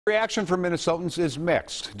Reaction from Minnesotans is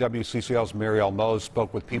mixed. WCCO's Marielle Mohs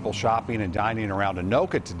spoke with people shopping and dining around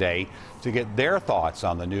Anoka today to get their thoughts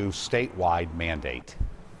on the new statewide mandate.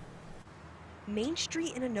 Main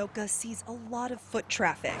Street in Anoka sees a lot of foot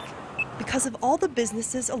traffic because of all the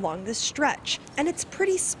businesses along this stretch, and it's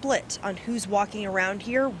pretty split on who's walking around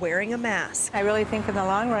here wearing a mask. I really think in the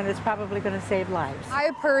long run it's probably going to save lives. I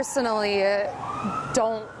personally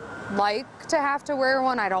don't like to have to wear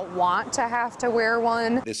one. I don't want to have to wear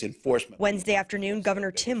one. This enforcement. Wednesday afternoon,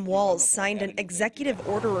 Governor Tim Walz signed an executive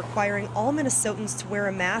order requiring all Minnesotans to wear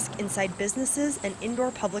a mask inside businesses and indoor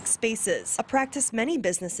public spaces, a practice many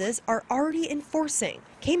businesses are already enforcing.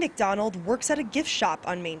 Kay McDonald works at a gift shop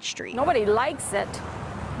on Main Street. Nobody likes it,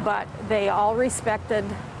 but they all respected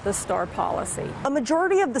the store policy. A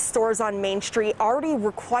majority of the stores on Main Street already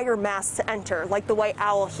require masks to enter, like the White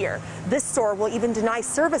Owl here. This store will even deny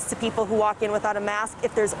service to people who walk in without a mask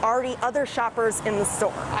if there's already other shoppers in the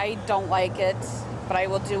store. I don't like it, but I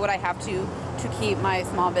will do what I have to keep my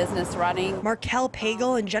small business running. Marielle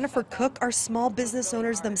Pagel and Jennifer Cook are small business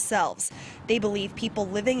owners themselves. They believe people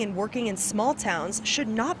living and working in small towns should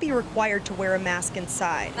not be required to wear a mask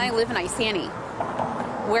inside. I live in Isani,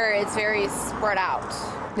 where it's very spread out.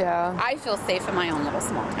 Yeah. I feel safe in my own little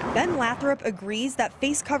small town. Ben Lathrop agrees that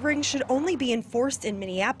face coverings should only be enforced in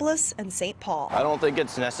Minneapolis and St. Paul. I don't think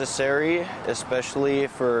it's necessary, especially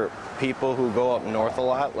for people who go up north a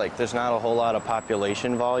lot. Like, there's not a whole lot of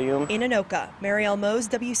population volume. In Anoka, Marielle Mohs,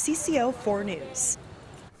 WCCO 4 News.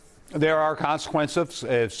 There are consequences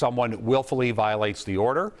if someone willfully violates the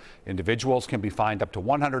order. Individuals can be fined up to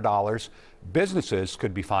 $100. Businesses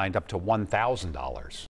could be fined up to $1,000.